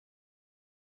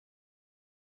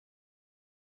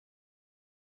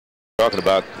Talking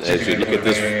about as you look at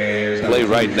this play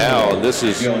right now, this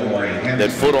is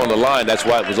that foot on the line. That's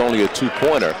why it was only a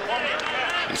two-pointer.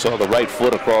 You saw the right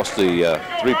foot across the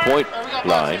three-point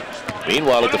line.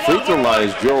 Meanwhile, at the free throw line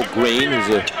is Gerald Green, who's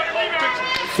the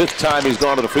fifth time he's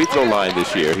gone to the free throw line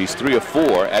this year. He's 3 of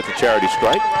 4 at the charity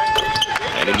stripe,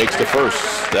 and he makes the first.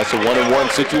 That's a 1-on-1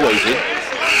 situation.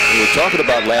 We were talking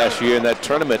about last year in that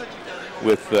tournament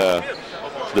with the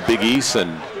Big East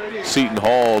and Seton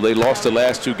Hall. They lost the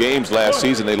last 2 games last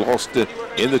season. They lost it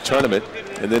in the tournament,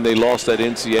 and then they lost that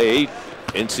NCAA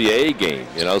game.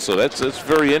 You know, so that's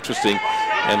very interesting.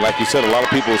 And like you said, a lot of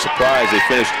people were surprised. They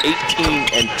finished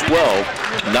 18-12,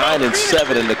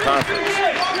 9-7 in the conference.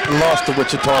 And lost to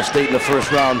Wichita State in the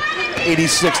first round,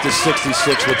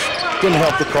 86-66, which didn't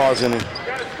help the cause any.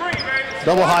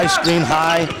 Double high screen,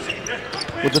 high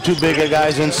with the 2 big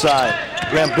guys inside.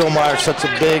 Billmeier sets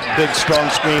a big, strong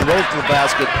screen, rolls to the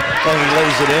basket, and he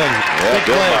lays it in. Yeah, big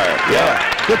Billmeier. Play.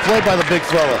 Yeah, good play by the big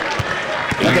fella.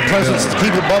 Got the presence to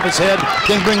keep it above his head,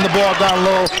 then bring the ball down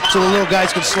low so the little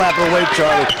guys can slap it away,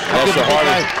 Charlie.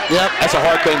 That's a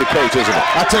hard thing to coach, isn't it?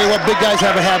 I'll tell you what, big guys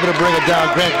have a habit of bringing it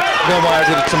down. Billmeier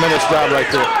did a tremendous job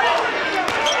right there.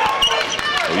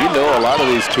 Well, you know a lot of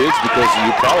these kids because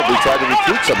you probably tried to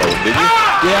recruit some of them, didn't you?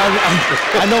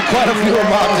 Yeah, I know quite a few of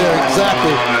them out there,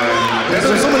 exactly.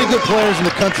 There's so many good players in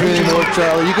the country anymore,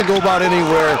 Charlie. You can go about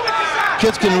anywhere.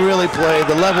 Kids can really play.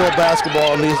 The level of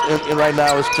basketball in right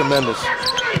now is tremendous.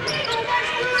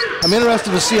 I'm interested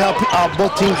to see how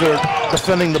both teams are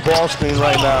defending the ball screen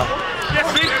right now.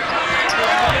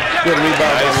 Good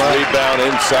rebound. Nice rebound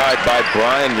inside by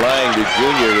Brian Lang, the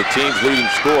junior, the team's leading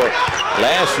scorer.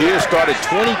 Last year started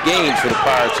 20 games for the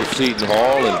Pirates of Seton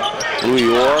Hall and Louis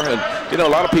Orr. And, you know,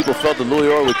 a lot of people felt that Louis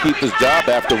Orr would keep his job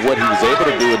after what he was able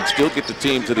to do and still get the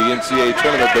team to the NCAA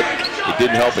tournament, but it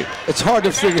didn't help him. It's hard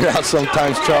to figure out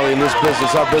sometimes, Charlie, in this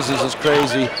business. Our business is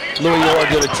crazy. Louis Orr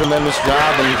did a tremendous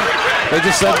job, and they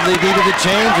just said they needed to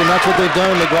change, and that's what they've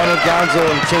done. They've gone with Gonzo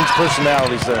and changed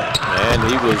personalities there. And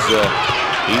he's the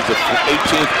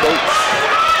 18th coach.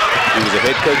 He was a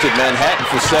head coach at Manhattan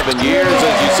for 7 years.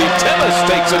 As you see, Timmons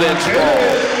takes it in strong.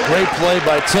 Great play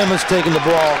by Timmons, taking the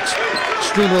ball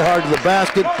extremely hard to the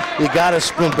basket. He got to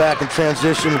sprint back in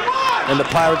transition, and the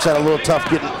Pirates had a little tough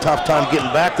time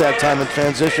getting back that time in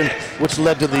transition, which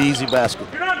led to the easy basket.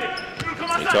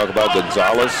 You talk about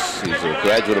Gonzalez. He's a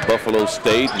graduate of Buffalo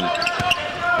State, and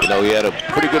you know, he had a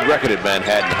pretty good record at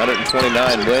Manhattan,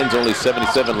 129 wins, only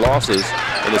 77 losses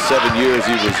in the 7 years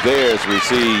he was there. As we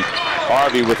see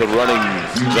Harvey with a running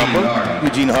jumper.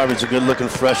 Eugene Harvey's a good-looking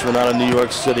freshman out of New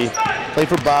York City. Played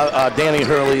for Danny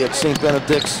Hurley at St.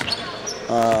 Benedict's.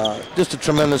 Just a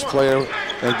tremendous player,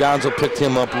 and Gonzo picked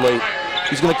him up late.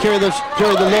 He's going to carry the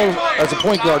load as a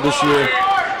point guard this year.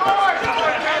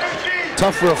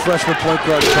 Tough for a freshman point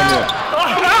guard to come in.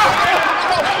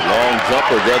 Long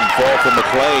jumper doesn't fall for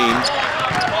McLean.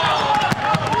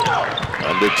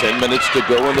 Under 10 minutes to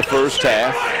go in the first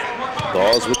half.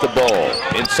 Gauze with the ball.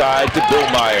 Inside to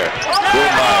Billmeier.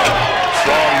 Billmeier.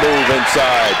 Strong move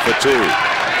inside for 2.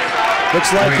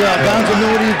 Looks like Gonzo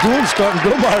knew what he was doing starting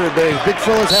Billmeier today. Big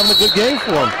fella's having a good game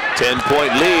for him.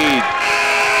 10-point lead.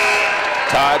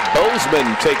 Todd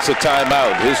Bozeman takes a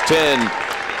timeout. His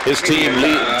team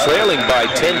trailing by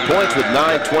 10 points with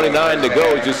 9:29 to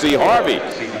go. As you see Harvey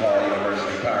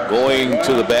going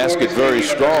to the basket very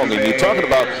strong. And you're talking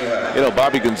about, you know,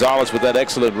 Bobby Gonzalez with that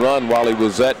excellent run while he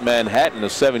was at Manhattan, a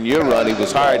 7-year run. He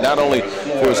was hired not only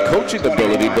for his coaching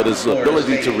ability, but his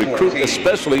ability to recruit,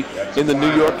 especially in the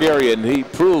New York area. And he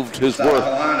proved his worth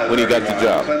when he got the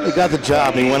job. He got the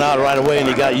job. He went out right away, and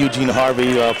he got Eugene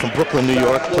Harvey from Brooklyn, New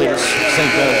York, played at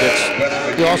St.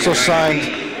 Benedict's. He also signed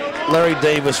Larry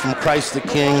Davis from Christ the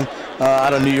King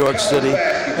out of New York City.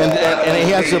 And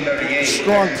he has a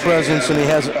strong presence, and he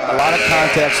has a lot of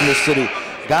contacts in the city.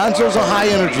 Gonzo's a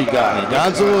high-energy guy.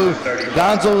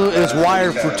 Gonzo is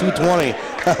wired for 220.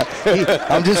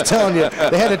 I'm just telling you,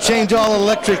 they had to change all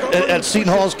electric at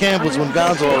Seton Hall's campus when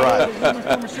Gonzo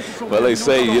arrived. Well, they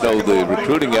say, you know, the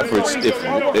recruiting efforts, if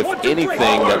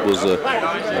anything that was a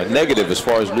negative as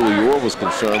far as Louis Orr was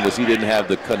concerned, was he didn't have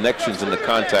the connections and the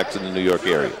contacts in the New York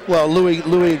area. Well, Louis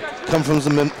came from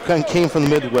the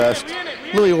Midwest.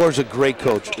 Louis Orr's a great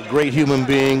coach, a great human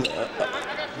being.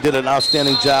 Did an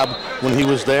outstanding job when he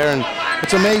was there, and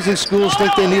it's amazing schools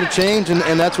think they need a change,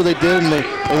 and that's what they did, and they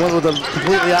went with a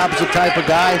completely opposite type of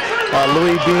guy.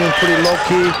 Louis being pretty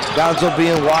low-key, Gonzo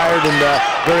being wired, and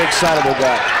very excitable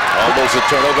guy. Almost a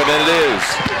turnover, and it is.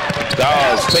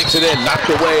 Dawes takes it in,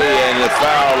 knocked away, and the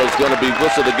foul is going to be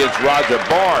whistled against Roger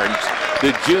Barnes,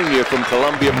 the junior from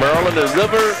Columbia, Maryland, and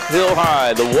River Hill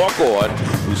High, the walk-on,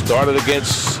 who started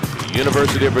against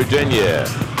University of Virginia.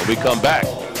 When we come back,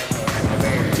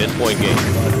 10-point game.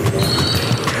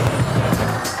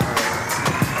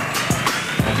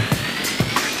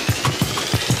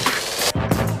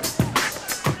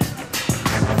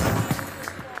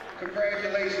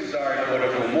 Congratulations are in order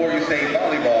for Morgan State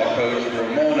volleyball coach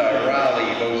Ramona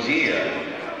Raleigh-Bozier.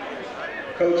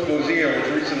 Coach Bozier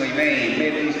was recently named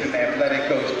Mid-Eastern Athletic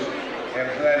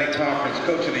Conference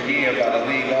Coach of the Year by the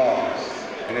league office.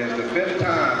 It is the 5th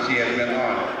time she has been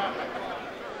honored.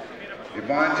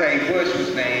 Devontae Bush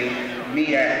was named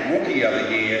MEAC Rookie of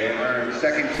the Year and earned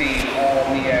second-team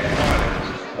All-MEAC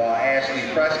honors, while Ashley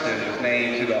Preston was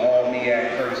named to the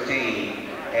All-MEAC first team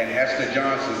and Esther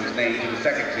Johnson was named to the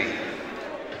second team.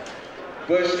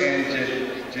 Bush and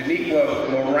Janiqua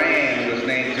Moran was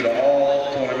named to the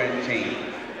All-Tournament team.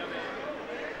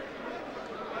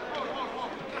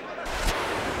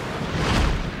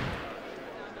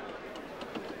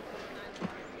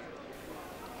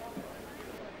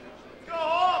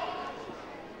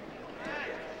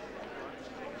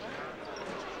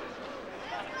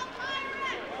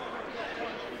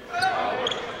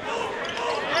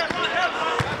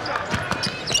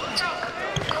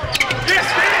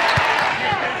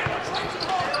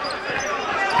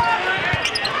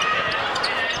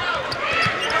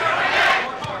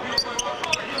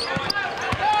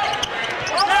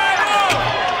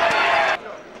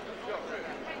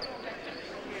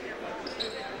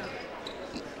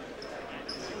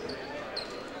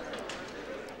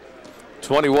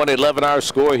 Our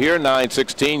score here,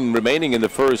 9:16 remaining in the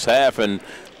first half, and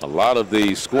a lot of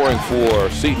the scoring for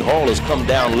Seton Hall has come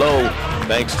down low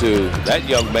thanks to that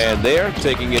young man there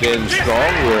taking it in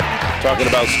strong. We're talking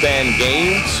about Stan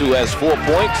Gaines, who has 4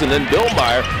 points, and then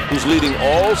Billmeier, who's leading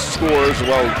all scorers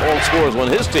on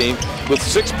his team with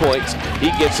 6 points.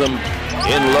 He gets them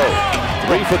in low.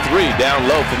 3 for 3 down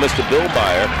low for Mr.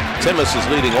 Billmeier. Timmis is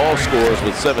leading all scorers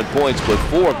with 7 points, but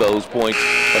 4 of those points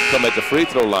have come at the free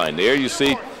throw line. There you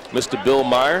see Mr.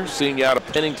 Billmeier, senior out of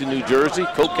Pennington, New Jersey,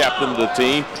 co-captain of the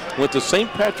team, went to St.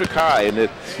 Patrick High, and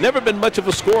it's never been much of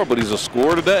a scorer, but he's a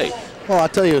scorer today. Well, I'll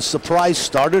tell you, a surprise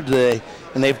starter today,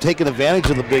 and they've taken advantage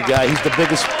of the big guy. He's the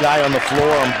biggest guy on the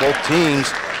floor on both teams.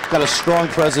 Got a strong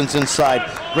presence inside.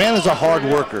 Grant is a hard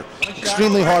worker,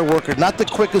 extremely hard worker, not the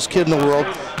quickest kid in the world.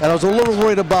 And I was a little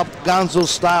worried about Gonzo's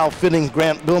style fitting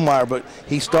Grant Billmeier, but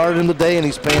he started in the day and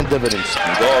he's paying dividends.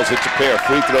 Gauls hits a pair of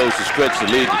free throws to stretch the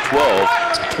lead to 12,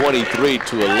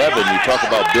 23-11. You talk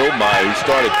about Billmeier, he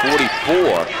started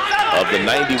 44 of the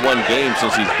 91 games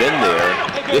since he's been there.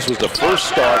 This was the first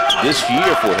start this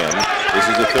year for him. This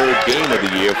is the 3rd game of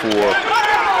the year for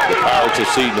the Pirates of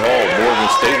Seton Hall. Morgan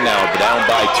State now down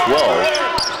by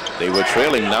 12. They were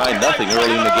trailing 9-0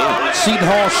 early in the game. Seton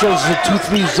Hall shows a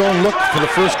 2-3 zone look for the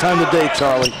first time today,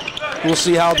 Charlie. We'll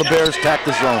see how the Bears tack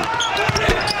the zone.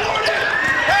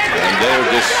 And they're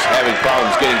just having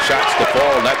problems getting shots to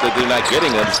fall. Not that they're not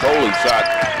getting them. Stolen shot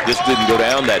just didn't go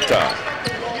down that time.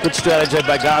 Good strategy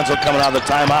by Gonzo coming out of the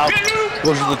timeout.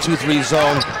 Goes to the 2-3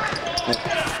 zone.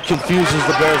 Confuses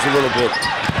the Bears a little bit.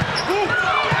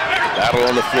 Battle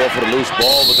on the floor for the loose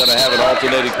ball. We're going to have an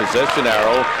alternating possession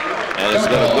arrow. And it's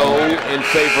going to go in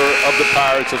favor of the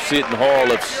Pirates of Seton Hall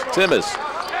if Timmis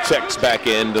checks back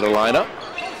into the lineup.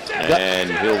 And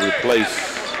he'll replace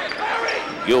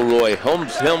Gilroy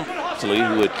Helmsley,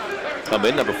 who would come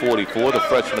in, number 44, the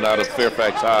freshman out of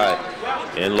Fairfax High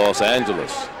in Los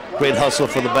Angeles. Great hustle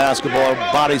for the basketball.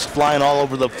 Bodies flying all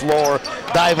over the floor,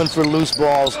 diving for loose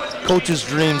balls. Coach's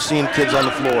dream seeing kids on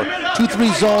the floor.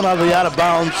 2-3 zone out of the out of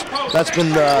bounds. That's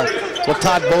been what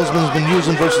Todd Bozeman's been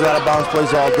using versus out-of-bounds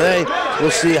plays all day. We'll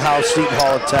see how Seton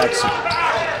Hall attacks it.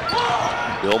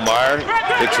 Billmeier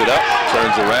picks it up,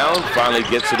 turns around, finally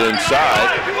gets it inside.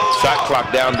 Shot clock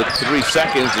down to 3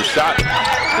 seconds. The shot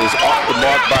is off the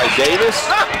mark by Davis.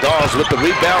 Dawes with the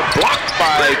rebound, blocked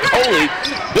by Coley.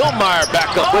 Billmeier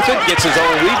back up with it, gets his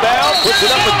own rebound, puts it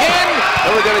up again, and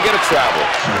we're going to get a travel.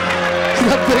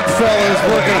 That big fella is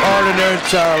working hard in there,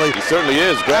 Charlie. He certainly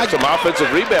is. Grabbed some offensive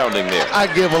rebounding there. I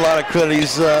give a lot of credit.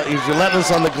 He's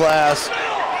relentless on the glass.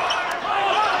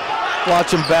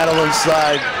 Watch him battle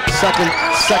inside.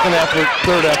 Second effort,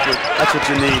 third effort. That's what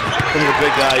you need from the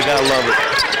big guy. You gotta love it.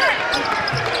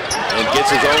 And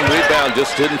gets his own rebound.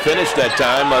 Just didn't finish that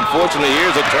time. Unfortunately,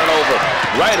 here's a turnover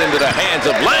right into the hands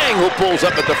of Lang, who pulls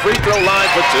up at the free throw line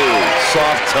for 2.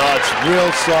 Soft touch, real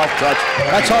soft touch.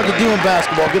 That's hard to do in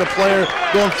basketball. Get a player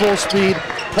going full speed,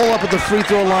 pull up at the free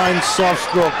throw line, soft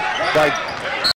stroke by